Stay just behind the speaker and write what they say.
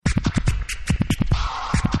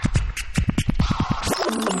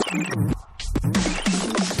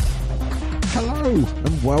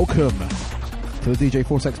and welcome to the DJ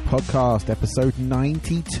Force X podcast, episode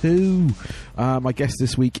 92. My guest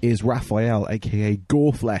this week is Raphael, aka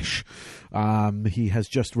Goreflesh. He has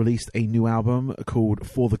just released a new album called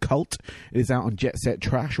For the Cult. It is out on Jet Set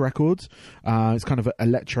Trash Records. It's kind of an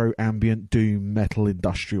electro, ambient, doom, metal,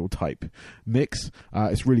 industrial type mix.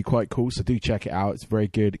 It's really quite cool, so do check it out. It's very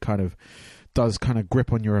good. It kind of does kind of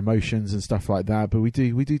grip on your emotions and stuff like that, but we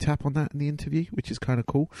do tap on that in the interview, which is kind of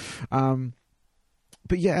cool.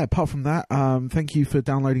 But yeah, apart from that, thank you for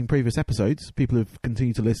downloading previous episodes. People have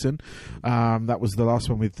continued to listen. That was the last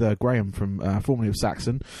one with Graham from formerly of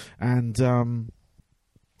Saxon, and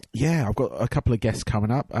yeah, I've got a couple of guests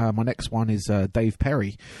coming up. My next one is Dave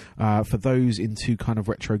Perry. For those into kind of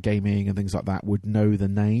retro gaming and things like that would know the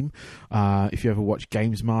name. If you ever watch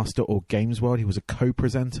Games Master or Games World, he was a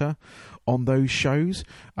co-presenter on those shows.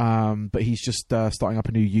 But he's just starting up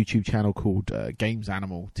a new YouTube channel called Games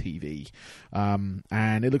Animal TV.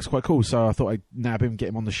 And it looks quite cool, so I thought I'd nab him, get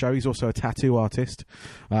him on the show. He's also a tattoo artist.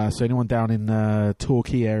 So anyone down in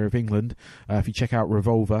Torquay area of England, if you check out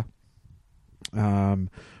Revolver,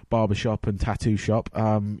 barbershop and tattoo shop,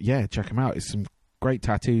 yeah, check him out. It's some great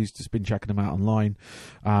tattoos. Just been checking them out online.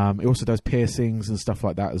 He also does piercings and stuff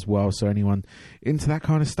like that as well, so anyone into that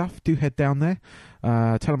kind of stuff, do head down there.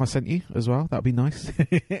 Tell him I sent you as well, that'd be nice.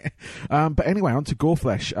 But anyway, on to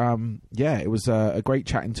Goreflesh. Yeah, it was a great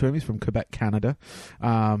chatting to him. He's from Quebec, Canada.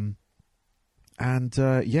 And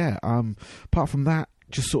yeah, apart from that,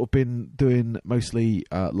 just sort of been doing mostly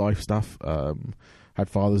live stuff. Had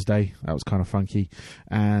Father's Day, that was kind of funky,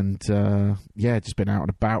 and yeah, just been out and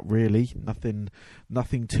about really.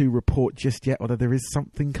 Nothing to report just yet, although there is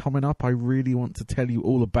something coming up I really want to tell you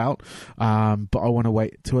all about, but I want to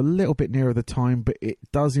wait to a little bit nearer the time. But it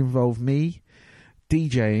does involve me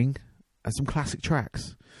DJing and some classic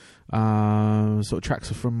tracks, sort of tracks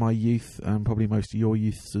from my youth and probably most of your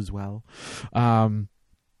youths as well.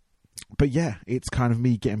 But yeah, it's kind of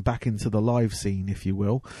me getting back into the live scene, if you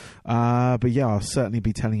will. But yeah, I'll certainly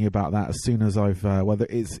be telling you about that as soon as I've, whether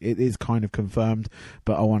it is kind of confirmed,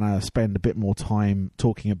 but I want to spend a bit more time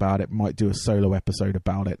talking about it. Might do a solo episode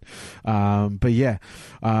about it. But yeah,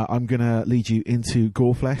 I'm going to lead you into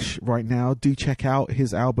Goreflesh right now. Do check out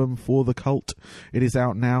his album For the Cult. It is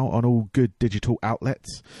out now on all good digital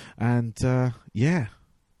outlets. And yeah,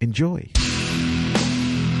 enjoy.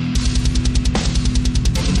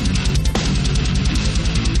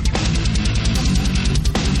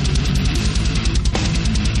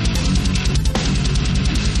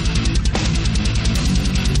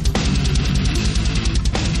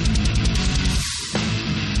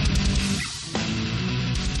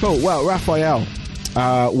 Cool. Well, Raphael,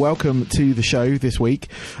 welcome to the show this week.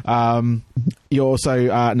 You're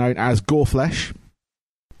also known as Goreflesh,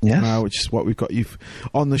 yes, which is what we've got you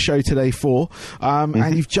on the show today for.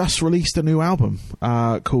 And you've just released a new album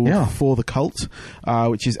called For the Cult,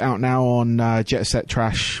 which is out now on Jet Set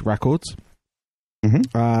Trash Records.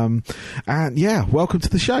 And yeah, welcome to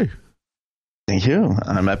the show. Thank you.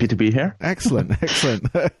 I'm happy to be here. Excellent, excellent.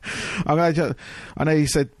 I know you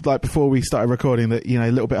said like before we started recording that a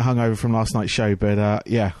little bit hungover from last night's show, but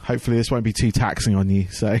yeah, hopefully this won't be too taxing on you.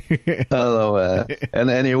 So, hello. And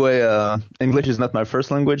anyway, English is not my first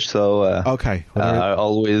language, so okay. I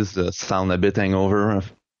always sound a bit hangover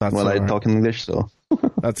when I talk in English. So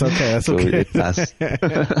that's okay. That's okay.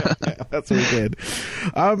 That's all good.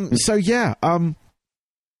 So yeah.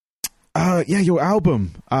 Yeah, your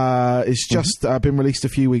album is just been released a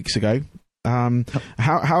few weeks ago. How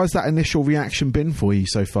has that initial reaction been for you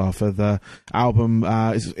so far for the album?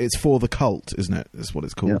 It's For the Cult, isn't it? That's what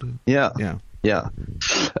it's called. Yeah.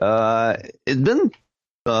 It's been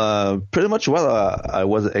pretty much what I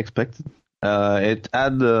was expected. It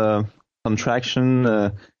had some traction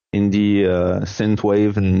in the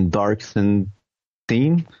synthwave and dark synth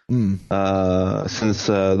scene, since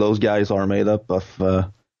those guys are made up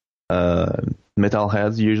of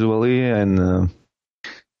metalheads usually, and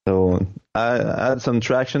so I had some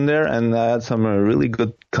traction there, and I had some really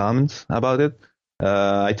good comments about it.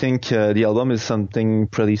 I think the album is something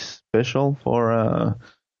pretty special for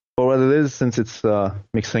what it is, since it's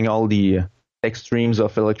mixing all the extremes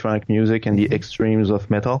of electronic music and the extremes of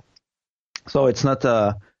metal. So it's not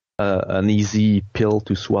an easy pill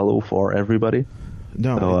to swallow for everybody.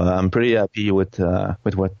 No, so I'm pretty happy with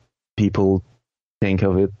what people think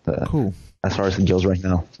of it. Cool. As far as it goes right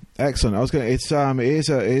now. Excellent. It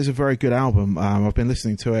is a very good album. I've been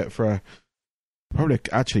listening to it for probably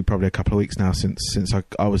a couple of weeks now since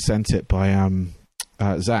I was sent it by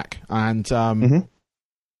Zach, and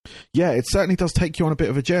yeah, it certainly does take you on a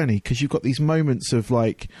bit of a journey, because you've got these moments of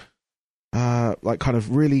like like kind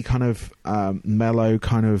of really kind of mellow,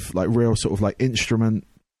 kind of like real sort of like instrument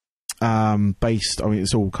based. I mean,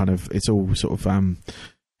 it's all sort of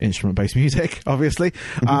instrument based music, obviously.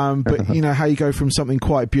 But you know how you go from something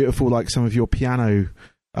quite beautiful like some of your piano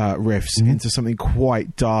riffs into something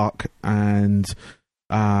quite dark and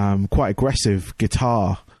quite aggressive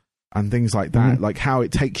guitar and things like that, like how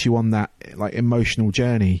it takes you on that like emotional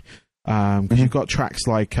journey, because you've got tracks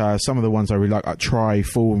like some of the ones I really like Try,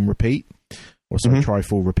 Fall and Repeat, or sorry, Try,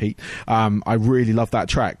 Fall, Repeat. I really love that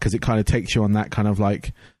track because it kind of takes you on that kind of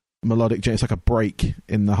like melodic journey. It's like a break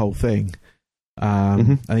in the whole thing.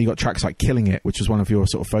 And you got tracks like Killing It, which is one of your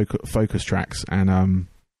sort of focus tracks, and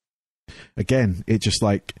again, it just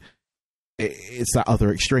like it's that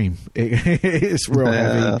other extreme. It's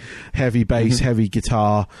real heavy bass, heavy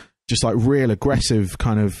guitar, just like real aggressive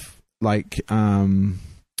kind of like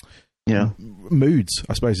moods,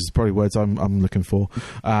 I suppose is probably words I'm looking for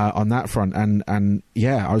on that front. And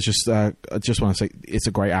yeah, I just want to say it's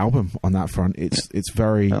a great album on that front. It's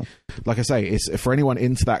very like I say, it's for anyone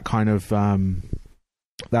into that kind of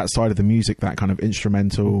that side of the music, that kind of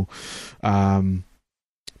instrumental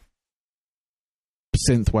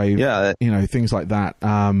synthwave, you know, things like that.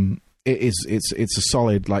 It's a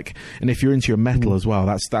solid, like, and if you're into your metal as well,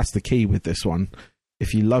 that's the key with this one.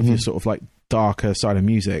 If you love your sort of like darker side of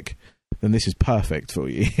music, then this is perfect for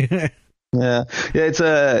you. It's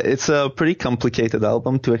a pretty complicated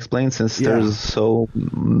album to explain since there's so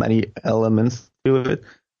many elements to it.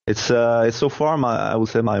 It's so far I would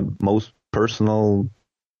say my most personal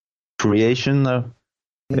creation,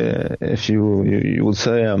 if you would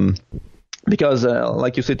say, because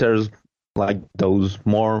like you said, there's like those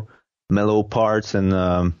more mellow parts,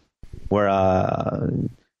 and where I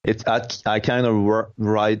kind of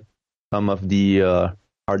write some of the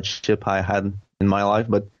hardship I had in my life,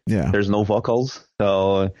 but there's no vocals,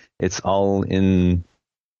 so it's all in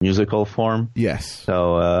musical form. Yes.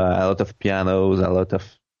 So a lot of pianos, a lot of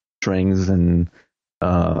strings and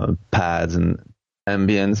pads and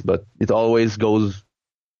ambience, but it always goes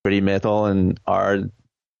pretty metal and hard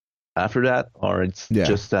after that, or it's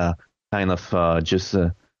just a kind of just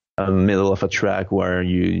a middle of a track where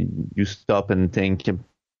you stop and think.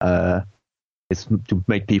 It's to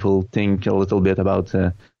make people think a little bit about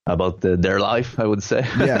their life, I would say.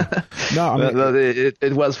 Yeah, no, I mean, but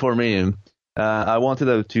it was for me. I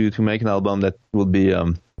wanted to make an album that would be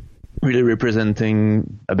really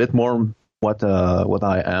representing a bit more what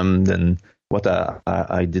I am than what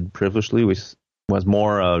I did previously, which was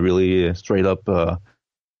more really straight up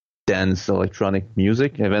dance electronic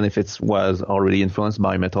music, even if it was already influenced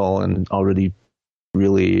by metal and already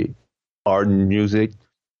really hard music.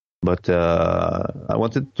 But I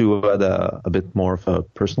wanted to add a bit more of a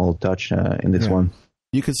personal touch in this one.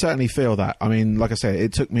 You could certainly feel that. I mean, like I said,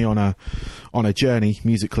 it took me on a journey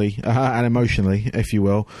musically and emotionally, if you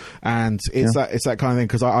will. And it's that kind of thing,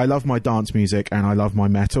 because I love my dance music and I love my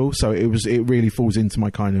metal. So it really falls into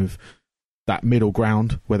my kind of that middle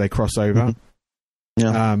ground where they cross over.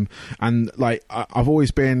 And like I've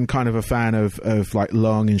always been kind of a fan of like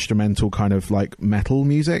long instrumental kind of like metal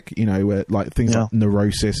music, you know, where like things like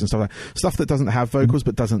Neurosis and stuff that doesn't have vocals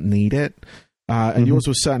but doesn't need it. And yours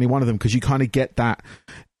was certainly one of them, because you kind of get that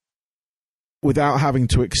without having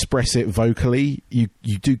to express it vocally. You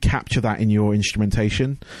do capture that in your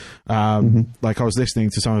instrumentation. Like I was listening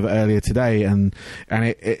to some of it earlier today, and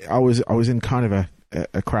I was in kind of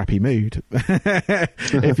a crappy mood,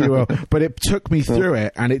 if you will, but it took me through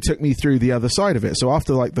it, and it took me through the other side of it. So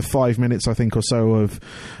after like the 5 minutes, I think, or so of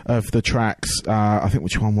the tracks, I think,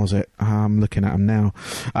 which one was it? I'm looking at them now.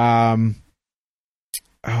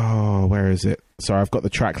 Where is it? Sorry, I've got the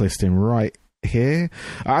track listing right here.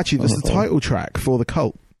 Actually, this is the title track for The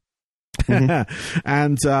Cult.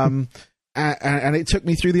 And it took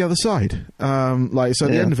me through the other side. Like, so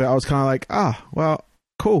at the end of it, I was kind of like, well,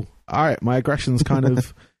 cool. All right, my aggression's kind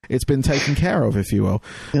of, it's been taken care of, if you will.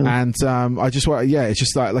 And I just want, it's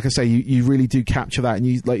just like I say, you really do capture that. And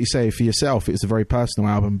you, like you say, for yourself, it's a very personal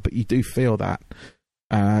album, but you do feel that.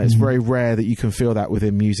 It's very rare that you can feel that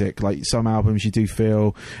within music. Like some albums you do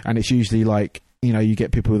feel, and it's usually like, you know, you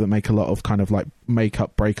get people that make a lot of kind of like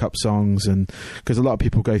breakup songs, and because a lot of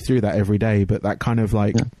people go through that every day, but that kind of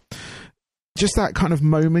like, just that kind of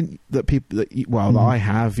moment that people, that I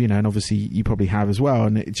have, you know, and obviously you probably have as well.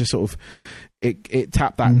 And it just sort of, it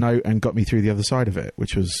tapped that note and got me through the other side of it,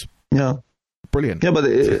 which was brilliant. Yeah, but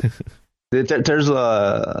there's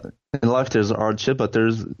in life there's hardship, but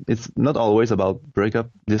it's not always about breakup.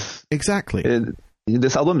 This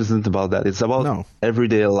album isn't about that. It's about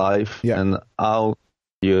everyday life and how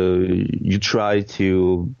you try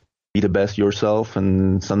to be the best yourself,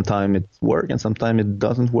 and sometimes it works and sometimes it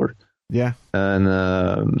doesn't work. Yeah.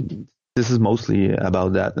 And this is mostly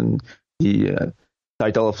about that, and the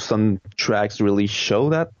title of some tracks really show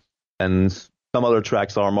that, and some other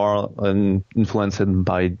tracks are more influenced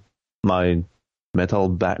by my metal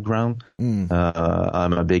background.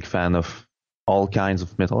 I'm a big fan of all kinds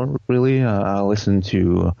of metal, really. I listen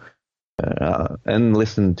to a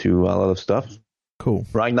lot of stuff. Cool.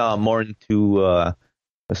 Right now I'm more into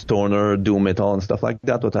stoner, doom metal and stuff like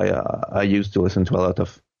that, but I used to listen to a lot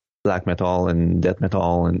of black metal and death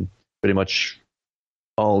metal and pretty much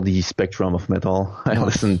all the spectrum of metal. I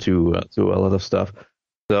listen to a lot of stuff.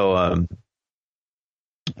 So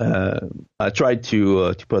I tried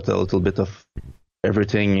to put a little bit of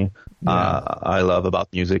everything I love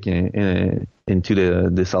about music into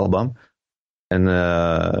this album,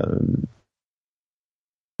 and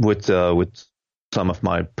with some of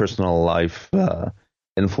my personal life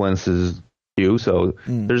influences too. So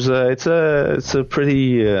it's a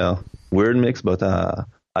pretty weird mix, but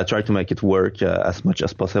I try to make it work as much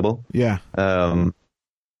as possible. Yeah.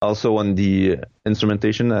 Also on the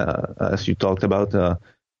instrumentation, as you talked about,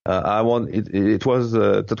 I want it was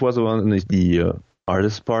that was one of the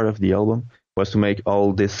hardest part of the album, was to make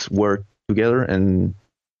all this work together and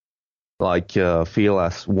like feel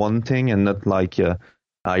as one thing, and not like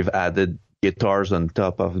I've added guitars on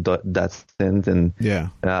top of that synth, and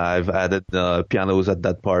I've added pianos at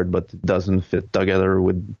that part, but it doesn't fit together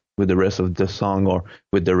with the rest of the song or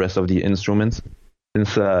with the rest of the instruments.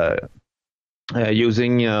 Since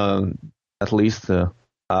using at least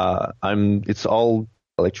it's all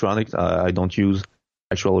electronic. I don't use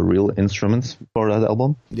actual real instruments for that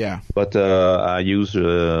album. Yeah, but I use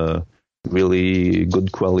really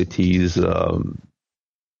good qualities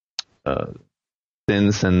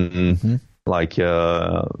synths and like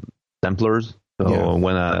samplers. So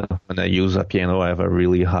when I use a piano, I have a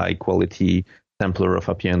really high quality sampler of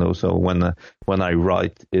a piano. So when I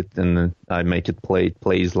write it and I make it play, it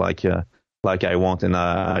plays like I want, and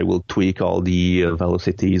I will tweak all the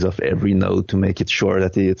velocities of every note to make it sure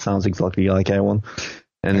that it sounds exactly like I want,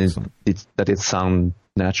 and it sounds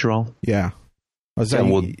natural. Yeah. I was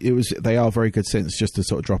saying, they are very good synths, just to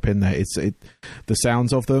sort of drop in there. The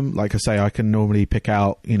sounds of them, like I say, I can normally pick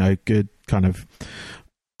out, good kind of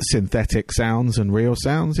synthetic sounds and real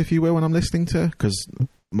sounds, if you will, when I'm listening to, because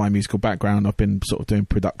my musical background, I've been sort of doing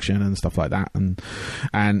production and stuff like that,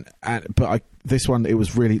 but this one, it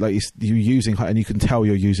was really like you're using high, and you can tell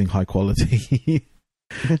you're using high quality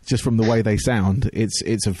just from the way they sound.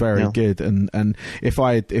 It's a very good, and if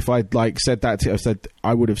I'd like said that to,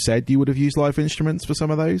 I would have said you would have used live instruments for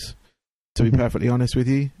some of those, to be perfectly honest with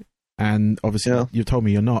you, and obviously you've told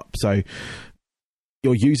me you're not, so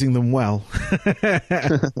you're using them well.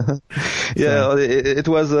 Yeah, it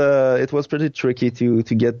was pretty tricky to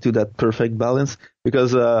get to that perfect balance,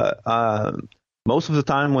 because most of the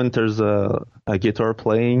time when there's a guitar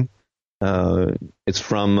playing, it's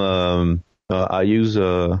from I use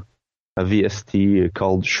a VST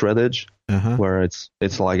called Shreddage, where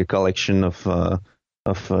it's like a collection of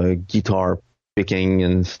guitar picking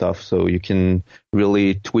and stuff, so you can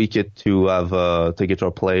really tweak it to have the guitar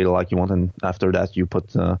play like you want, and after that you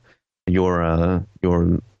put your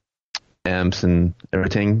amps and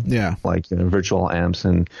everything, like virtual amps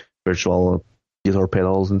and virtual guitar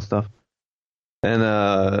pedals and stuff. And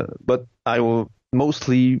but I will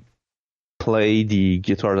mostly play the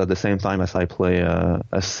guitar at the same time as I play a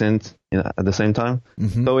synth at the same time.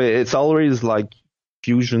 So it's always like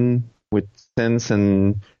fusion with synths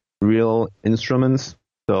and real instruments,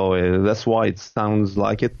 so that's why it sounds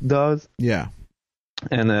like it does. Yeah.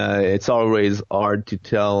 And it's always hard to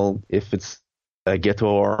tell if it's a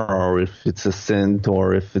guitar or if it's a synth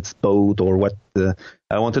or if it's both or what.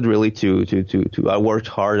 I wanted really to I worked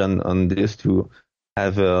hard on this to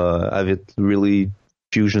have it really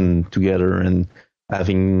fusion together, and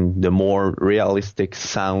having the more realistic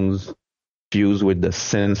sounds fused with the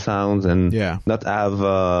synth sounds, and not have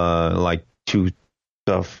like two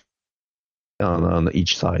stuff on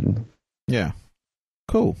each side. Yeah.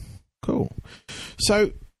 Cool.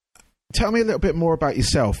 So tell me a little bit more about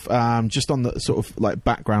yourself, just on the sort of like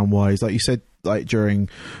background wise. Like you said, like during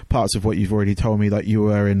parts of what you've already told me, like you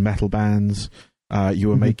were in metal bands, you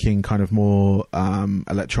were making kind of more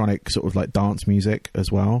electronic sort of like dance music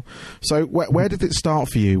as well. So where did it start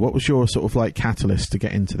for you? What was your sort of like catalyst to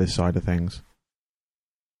get into this side of things?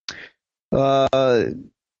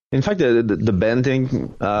 In fact, the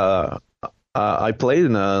banding, I played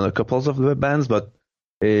in a couple of the bands, but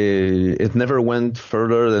it never went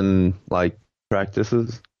further than like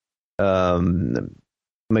practices.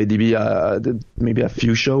 maybe I did maybe a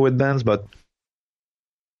few show with bands, but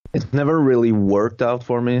it never really worked out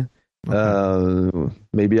for me.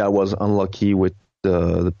 Maybe I was unlucky with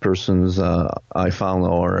the persons I found,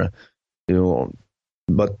 or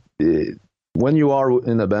but when you are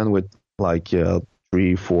in a band with like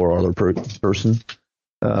 3-4 other person,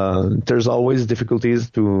 there's always difficulties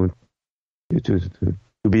to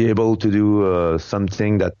be able to do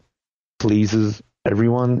something that pleases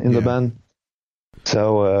everyone in the band.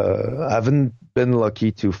 So I haven't been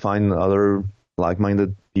lucky to find other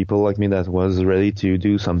like-minded people like me that was ready to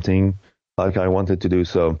do something like I wanted to do.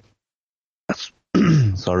 So that's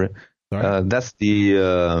that's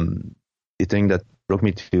the thing that brought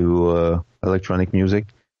me to electronic music.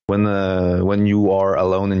 When you are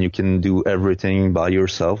alone and you can do everything by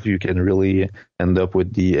yourself, you can really end up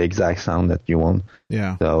with the exact sound that you want.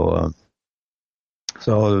 Yeah.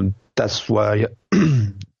 So that's why.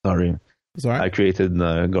 Sorry. I created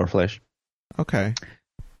Goreflesh. Okay.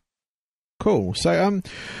 Cool. So,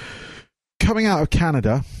 coming out of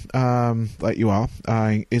Canada, like you are,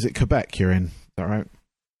 is it Quebec you're in? Is that right?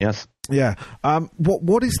 Yes. Yeah.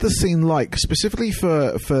 What is the scene like specifically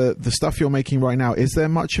for the stuff you're making right now? Is there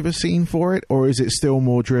much of a scene for it, or is it still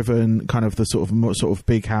more driven kind of the sort of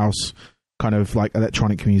big house kind of like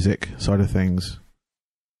electronic music side of things?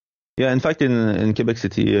 Yeah. In fact, in Quebec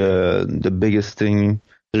City, the biggest thing,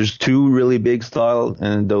 there's two really big style,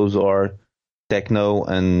 and those are techno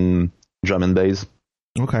and drum and bass.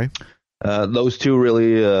 Okay. Those two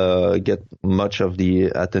really get much of the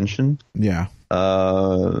attention. Yeah.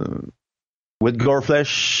 With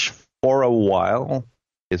Goreflesh for a while,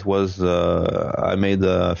 it was I made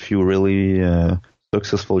a few really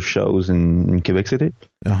successful shows in Quebec City.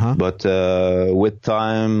 But with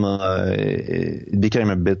time, it became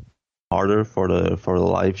a bit harder for the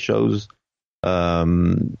live shows.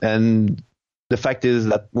 And the fact is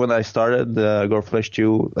that when I started Goreflesh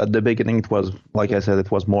 2, at the beginning it was, like I said,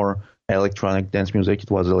 it was more electronic dance music.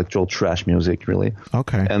 It was electro trash music, really.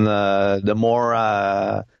 Okay. And the more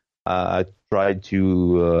I tried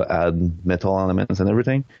to add metal elements and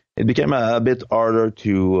everything, it became a bit harder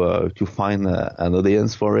to find an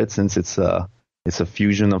audience for it, since it's a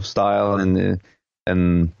fusion of style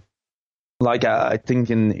and like I think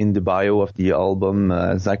in the bio of the album,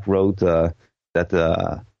 Zach wrote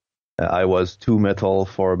that I was too metal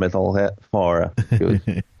for metalhead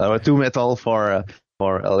I was too metal for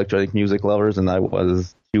electronic music lovers, and I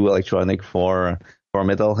was too electronic for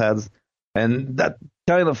metalheads, and that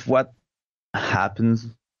kind of what happens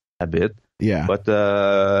a bit. Yeah. But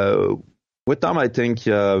with time, I think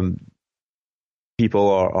people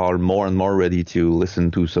are more and more ready to listen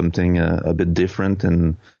to something a bit different,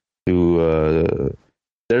 and to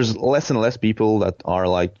there's less and less people that are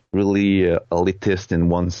like really elitist in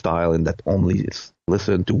one style and that only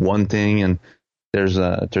listen to one thing, and there's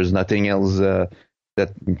nothing else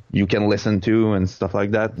that you can listen to and stuff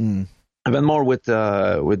like that. I've been more with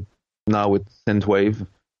synthwave.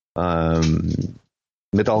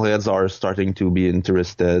 Metalheads are starting to be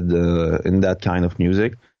interested in that kind of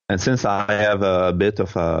music, and since I have a bit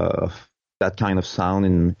of that kind of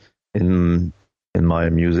sound in my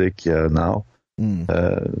music now,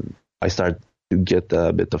 I start to get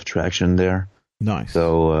a bit of traction there. Nice.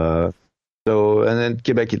 So and then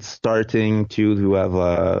Quebec, it's starting to have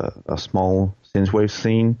a small synthwave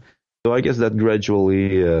scene. So I guess that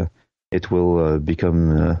gradually it will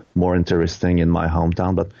become more interesting in my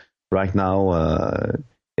hometown. But right now,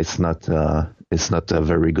 it's not a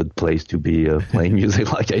very good place to be playing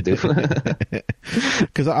music like I do.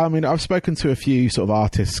 Because I mean, I've spoken to a few sort of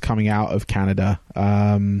artists coming out of Canada.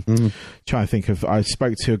 Trying to think of, I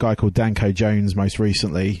spoke to a guy called Danko Jones most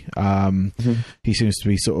recently. He seems to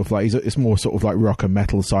be sort of like it's more sort of like rock and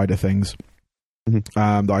metal side of things.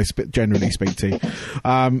 That I generally speak to,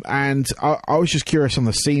 and I was just curious on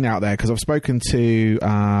the scene out there, because I've spoken to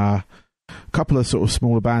a couple of sort of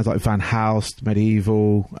smaller bands like Van Halst,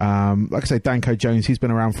 Medieval, like I say, Danko Jones, he's been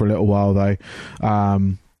around for a little while though,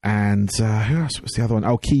 and who else was the other one?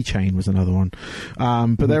 Oh, Keychain was another one,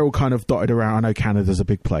 but they're all kind of dotted around. I know Canada's a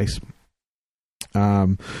big place,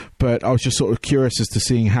 but I was just sort of curious as to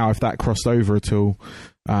seeing how, if that crossed over at all,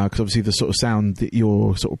 because obviously the sort of sound that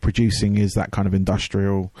you're sort of producing is that kind of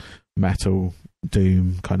industrial metal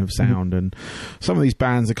doom kind of sound, and some of these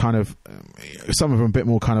bands are kind of, some of them a bit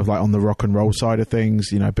more kind of like on the rock and roll side of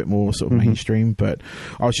things, you know, a bit more sort of mainstream. But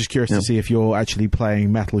I was just curious to see if you're actually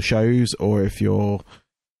playing metal shows, or if you're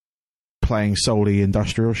playing solely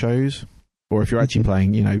industrial shows, or if you're actually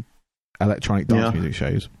playing, you know, electronic dance music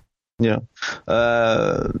shows. Yeah,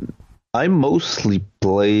 I mostly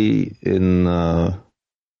play in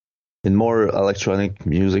in more electronic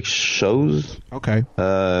music shows. Okay.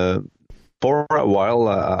 For a while,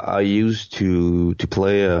 I used to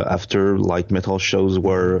play after like metal shows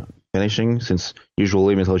were finishing, since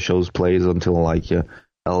usually metal shows plays until like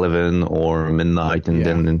 11 or midnight, and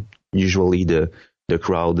then usually the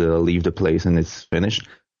crowd leave the place and it's finished.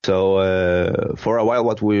 So for a while,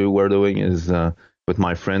 what we were doing is with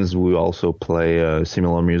my friends, we also play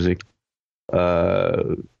similar music.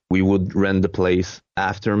 We would rent the place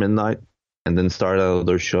after midnight and then start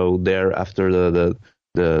another show there after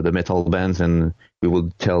the metal bands, and we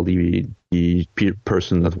would tell the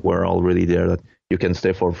person that were already there that you can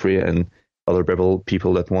stay for free, and other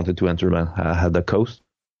people that wanted to enter had the coast.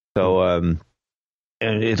 So and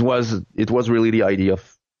it was really the idea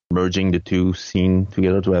of merging the two scene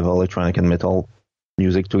together to have electronic and metal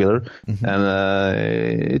music together, and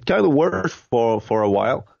it kind of worked for a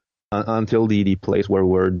while until the place where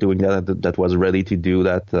we're doing that was ready to do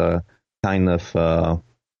that kind of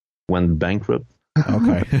went bankrupt.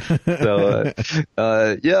 Okay. So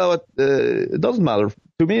but it doesn't matter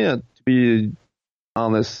to me. To be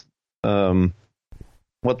honest,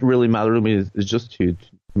 what really mattered to me is just to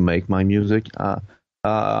make my music. I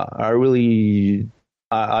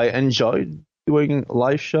enjoyed doing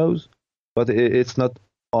live shows, but it's not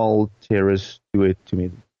all there is to it to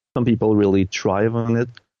me. Some people really thrive on it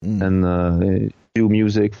and do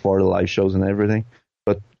music for the live shows and everything.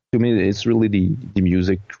 But to me, it's really the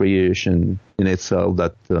music creation in itself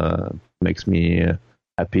that makes me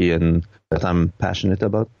happy and that I'm passionate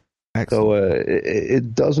about. Excellent. So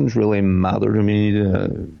it doesn't really matter to me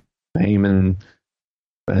fame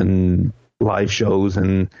and live shows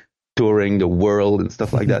and touring the world and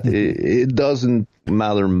stuff like that. It doesn't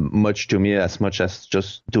matter much to me as much as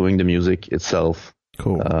just doing the music itself.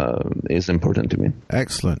 Cool. Is important to me.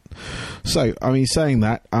 Excellent. So, I mean, saying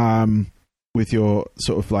that, with your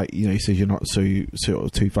sort of like, you said you're not so sort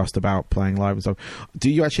of too fussed about playing live and stuff. Do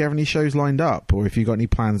you actually have any shows lined up, or if you got any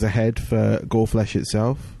plans ahead for Goreflesh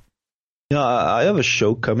itself? Yeah, I have a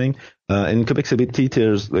show coming in Quebec City.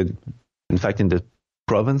 There's, in fact, in the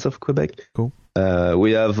province of Quebec. Cool.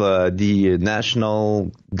 We have the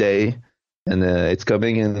National Day, and it's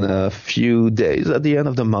coming in a few days at the end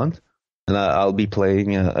of the month, and I'll be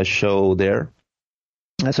playing a show there.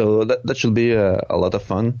 So that should be a lot of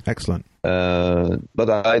fun. Excellent. But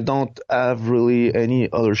I don't have really any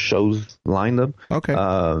other shows lined up. Okay.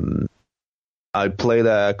 I played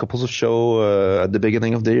a couple of shows at the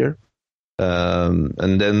beginning of the year.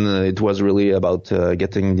 And then it was really about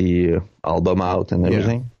getting the album out and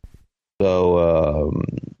everything. Yeah. So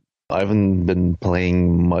I haven't been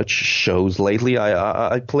playing much shows lately.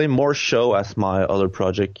 I play more show as my other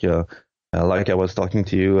project, like I was talking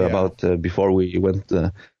to you about before we went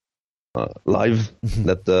live.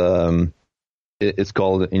 That it's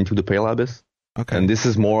called Into the Pale Abyss. Okay. And this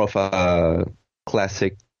is more of a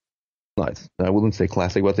classic. I wouldn't say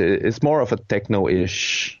classic, but it's more of a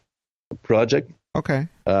techno-ish project. Okay.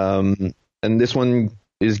 And this one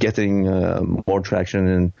is getting more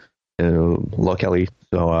traction locally,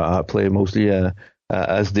 so I play mostly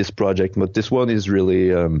as this project, but this one is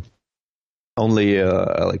really only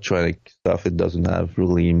electronic stuff. It doesn't have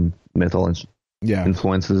really metal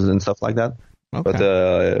influences and stuff like that.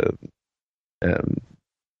 Okay.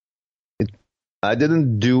 But I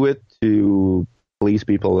didn't do it to please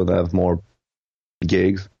people and have more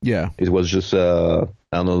gigs. Yeah. It was just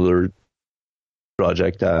another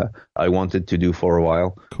project I wanted to do for a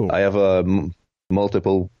while. Cool. I have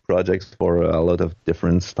multiple projects for a lot of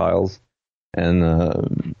different styles,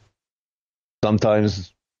 and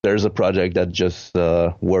sometimes there's a project that just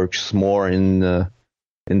works more in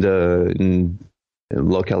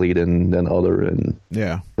locally than other, and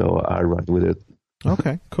so I ride with it.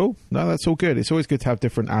 Okay, cool. No, that's all good. It's always good to have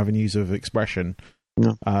different avenues of expression.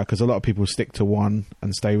 Because a lot of people stick to one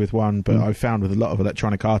and stay with one, but I've found with a lot of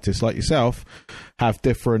electronic artists like yourself have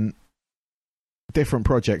different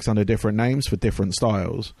projects under different names for different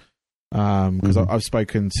styles. Because I've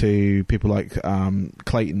spoken to people like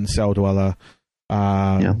Clayton Celldweller,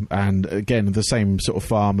 and again the same sort of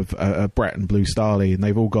farm of Brett and Blue Starly, and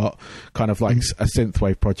they've all got kind of like a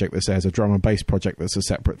synthwave project that's a drum and bass project that's a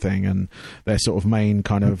separate thing, and their sort of main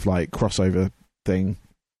kind of like crossover thing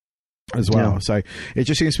as well. So it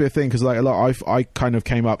just seems to be a thing, because like a lot I kind of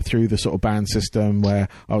came up through the sort of band system where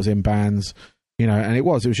I was in bands, and it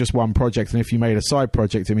was just one project, and if you made a side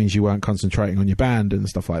project it means you weren't concentrating on your band and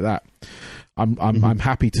stuff like that. I'm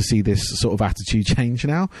happy to see this sort of attitude change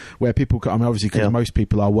now, where people obviously, because most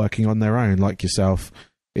people are working on their own like yourself,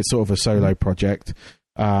 it's sort of a solo project,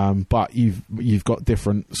 but you've got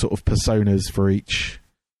different sort of personas for each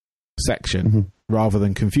section, rather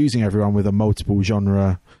than confusing everyone with a multiple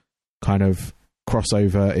genre kind of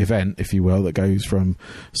crossover event, if you will, that goes from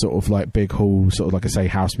sort of like big hall, sort of like I say,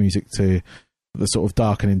 house music to the sort of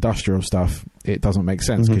dark and industrial stuff. It doesn't make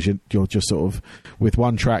sense because you're just sort of, with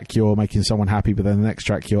one track you're making someone happy, but then the next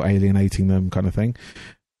track you're alienating them, kind of thing.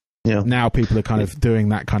 Yeah. Now people are kind of doing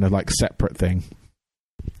that kind of like separate thing,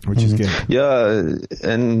 which is good. Yeah,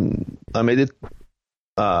 and I made it.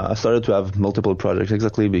 I started to have multiple projects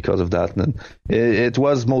exactly because of that, and it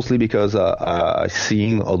was mostly because I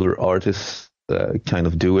seen other artists kind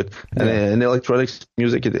of do it, and in electronics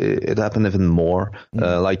music it happened even more.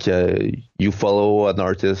 Like you follow an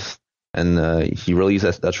artist and he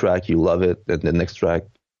releases a track, you love it, and the next track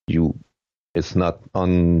it's not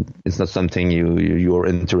something you're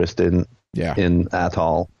interested in at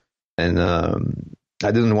all, and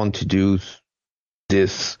I didn't want to do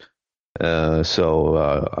this.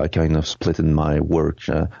 So I kind of split in my work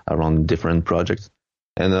around different projects,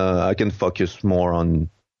 and I can focus more on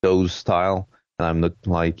those style, and I'm not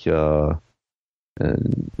like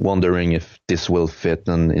wondering if this will fit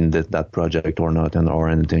in that project or not, or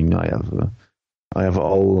anything.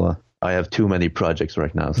 I have too many projects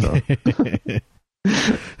right now, so.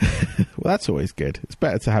 Well, that's always good. It's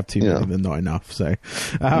better to have too many than not enough. So,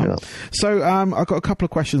 I've got a couple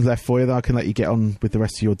of questions left for you that I can let you get on with the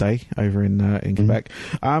rest of your day over in Quebec.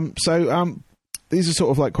 These are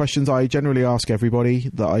sort of like questions I generally ask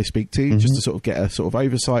everybody that I speak to, just to sort of get a sort of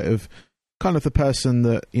oversight of kind of the person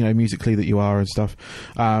that, you know, musically that you are and stuff.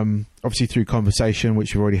 Obviously through conversation,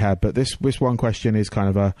 which you've already had, but this one question is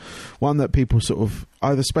kind of one that people sort of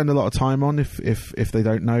either spend a lot of time on if they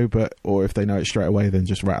don't know, or if they know it straight away, then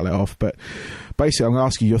just rattle it off. But basically, I'm going to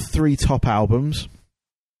ask you your 3 top albums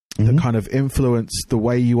that kind of influenced the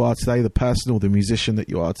way you are today, the person or the musician that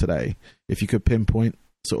you are today. If you could pinpoint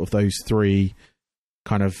sort of those 3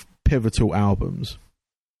 kind of pivotal albums.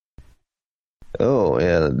 Oh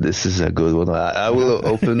yeah, this is a good one. I will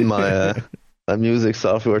open my music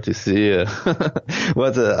software to see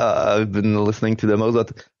what I've been listening to the most.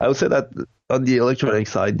 But I would say that on the electronic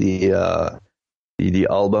side, the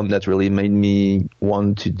album that really made me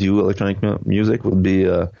want to do electronic music would be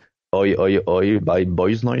 "Oi Oi Oi" by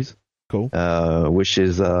Boys Noise. Cool. Which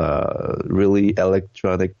is really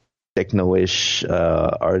electronic techno-ish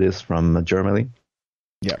artist from Germany.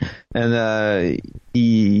 Yeah, and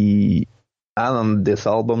he. And on this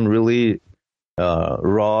album, really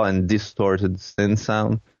raw and distorted synth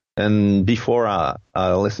sound. And before I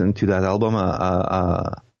listened to that album,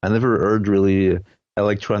 I never heard really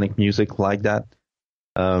electronic music like that.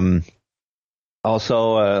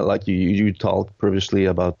 Also, like you talked previously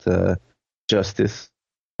about Justice,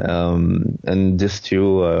 and this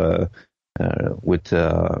too with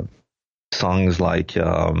songs like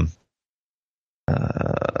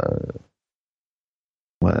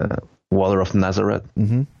Water of Nazareth.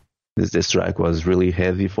 This track was really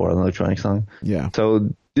heavy for an electronic song. Yeah. So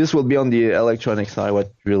this will be on the electronic side.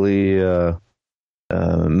 What really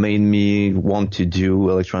made me want to do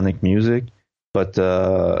electronic music, but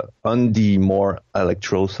on the more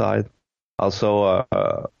electro side, also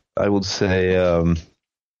I would say on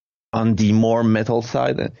the more metal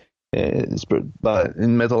side. But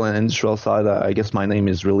in metal and industrial side, I guess my name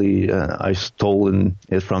is really I stolen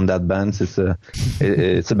it from that band.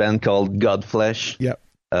 It's a band called Godflesh. Yep.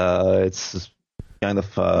 It's kind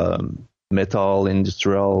of metal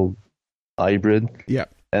industrial hybrid. Yeah.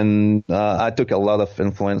 And I took a lot of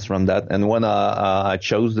influence from that. And when I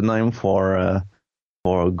chose the name for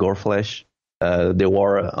Goreflesh, they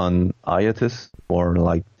were on hiatus for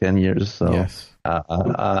like 10 years. So yes.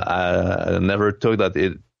 I never thought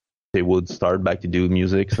that they would start back to do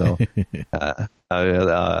music. So,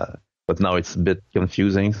 but now it's a bit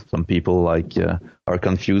confusing. Some people are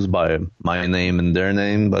confused by my name and their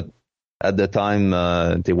name, but at the time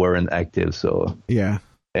they weren't active. So yeah.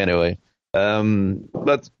 Anyway,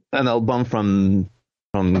 but an album from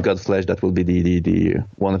Godflesh that will be the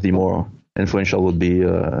one of the more influential would be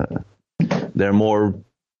their more,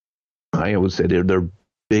 I would say their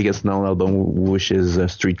biggest known album, which is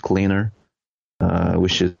Street Cleaner.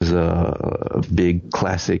 Which is a big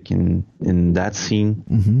classic in that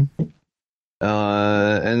scene.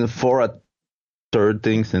 And for a third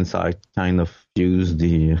thing, since I kind of fused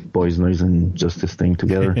the Boys Noise and Justice thing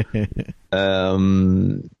together, I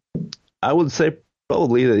would say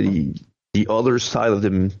probably the other side of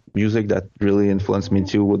the music that really influenced me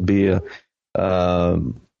too would be the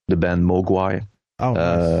band Mogwai. Oh,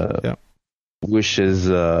 nice. Yeah. Which is,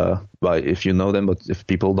 if you know them, but if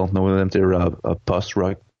people don't know them, they're a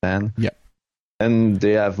post-rock band. Yeah. And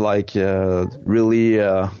they have really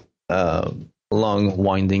long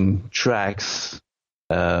winding tracks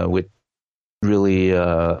with really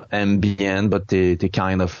ambient, but they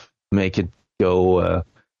kind of make it go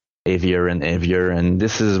heavier and heavier. And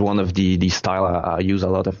this is one of the style I use a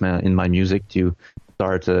lot of in my music, to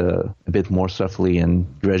start a bit more softly and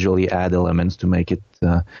gradually add elements to make it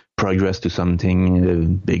progress to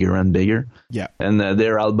something bigger and bigger. Yeah. And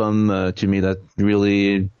their album, to me, that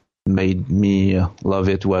really made me love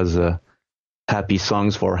it was Happy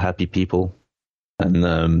Songs for Happy People.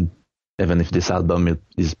 And even if this album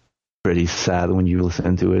is pretty sad when you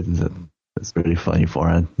listen to it, it's pretty funny for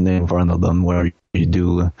a name for an album where you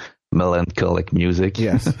do melancholic music.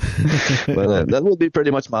 Yes. But that would be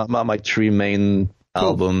pretty much my three main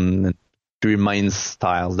album and three main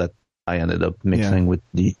styles that I ended up mixing with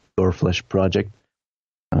the Goreflesh project.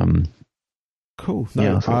 Cool.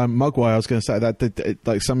 No, Mugwai, I was going to say that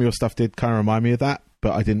like some of your stuff did kind of remind me of that,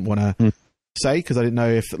 but I didn't want to say, because I didn't know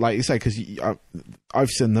if, like you say, because I've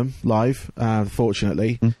seen them live,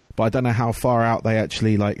 fortunately, but I don't know how far out they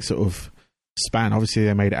actually like sort of span. Obviously,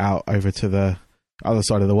 they made it out over to the other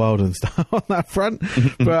side of the world and stuff on that front.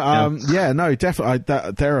 But no,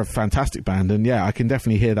 definitely, they're a fantastic band, and yeah, I can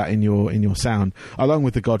definitely hear that in your sound, along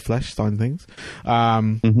with the Godflesh side of things.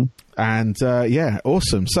 And yeah,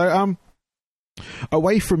 awesome. So,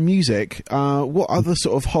 away from music, what other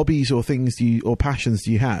sort of hobbies or things or passions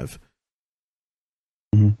do you have?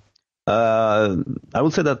 I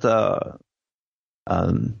would say that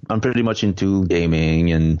I'm pretty much into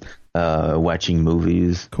gaming and watching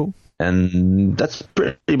movies. Cool. And that's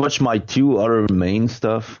pretty much my two other main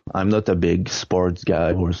stuff. I'm not a big sports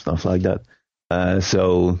guy or stuff like that.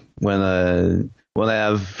 So when I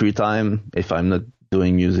have free time, if I'm not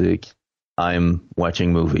doing music, I'm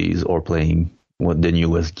watching movies or playing the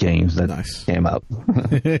newest games that came out.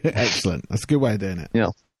 Excellent. That's a good way of doing it. Yeah.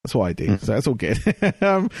 That's what I do, so that's all good.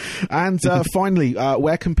 And finally,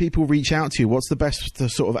 where can people reach out to you? What's the best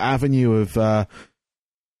sort of avenue of sort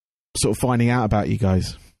of finding out about you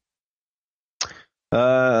guys?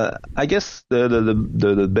 I guess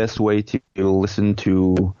the best way to listen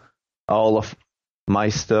to all of my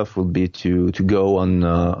stuff would be to go on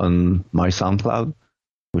my SoundCloud,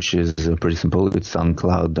 which is pretty simple. It's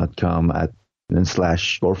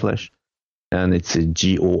soundcloud.com/Goreflesh. And it's a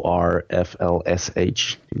Gorflsh.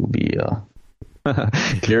 It will be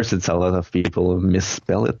clear since a lot of people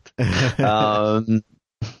misspell it.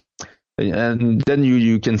 And then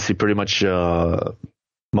you can see pretty much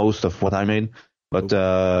most of what I made. But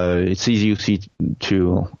it's easy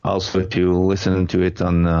to listen to it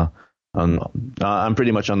on I'm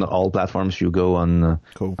pretty much on all platforms. You go on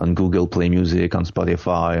Google Play Music, on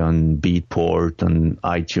Spotify, on Beatport, on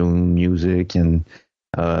iTunes Music, and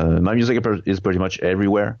my music is pretty much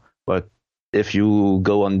everywhere. But if you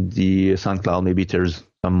go on the SoundCloud, maybe there's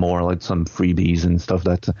some more, like some freebies and stuff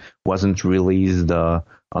that wasn't released on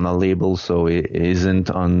a label, so it isn't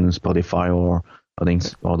on Spotify or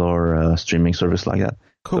other streaming service like that.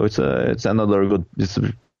 Cool. So it's another good.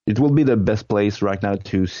 It will be the best place right now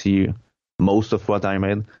to see most of what I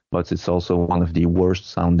made, but it's also one of the worst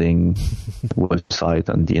sounding website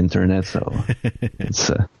on the internet. So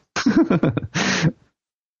it's.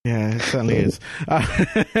 Yeah, it certainly is. No,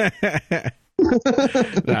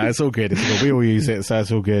 it's all good. It's all good. We all use it, so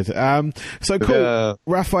it's all good. So cool.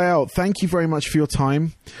 Raphael, thank you very much for your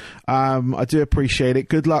time. I do appreciate it.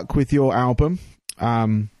 Good luck with your album.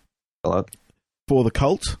 For the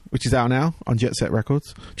Cult, which is out now on Jet Set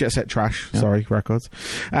Records. Jet Set Trash, Records.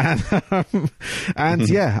 And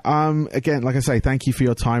yeah, again, like I say, thank you for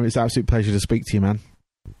your time. It's an absolute pleasure to speak to you, man.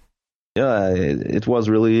 Yeah, it was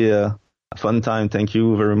really a fun time. Thank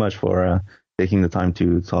you very much for taking the time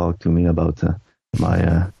to talk to me about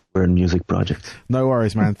my weird music project. No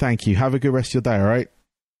worries, man. Thank you. Have a good rest of your day, all right?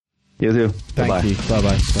 You too. Thank you.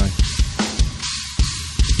 Bye-bye. Bye.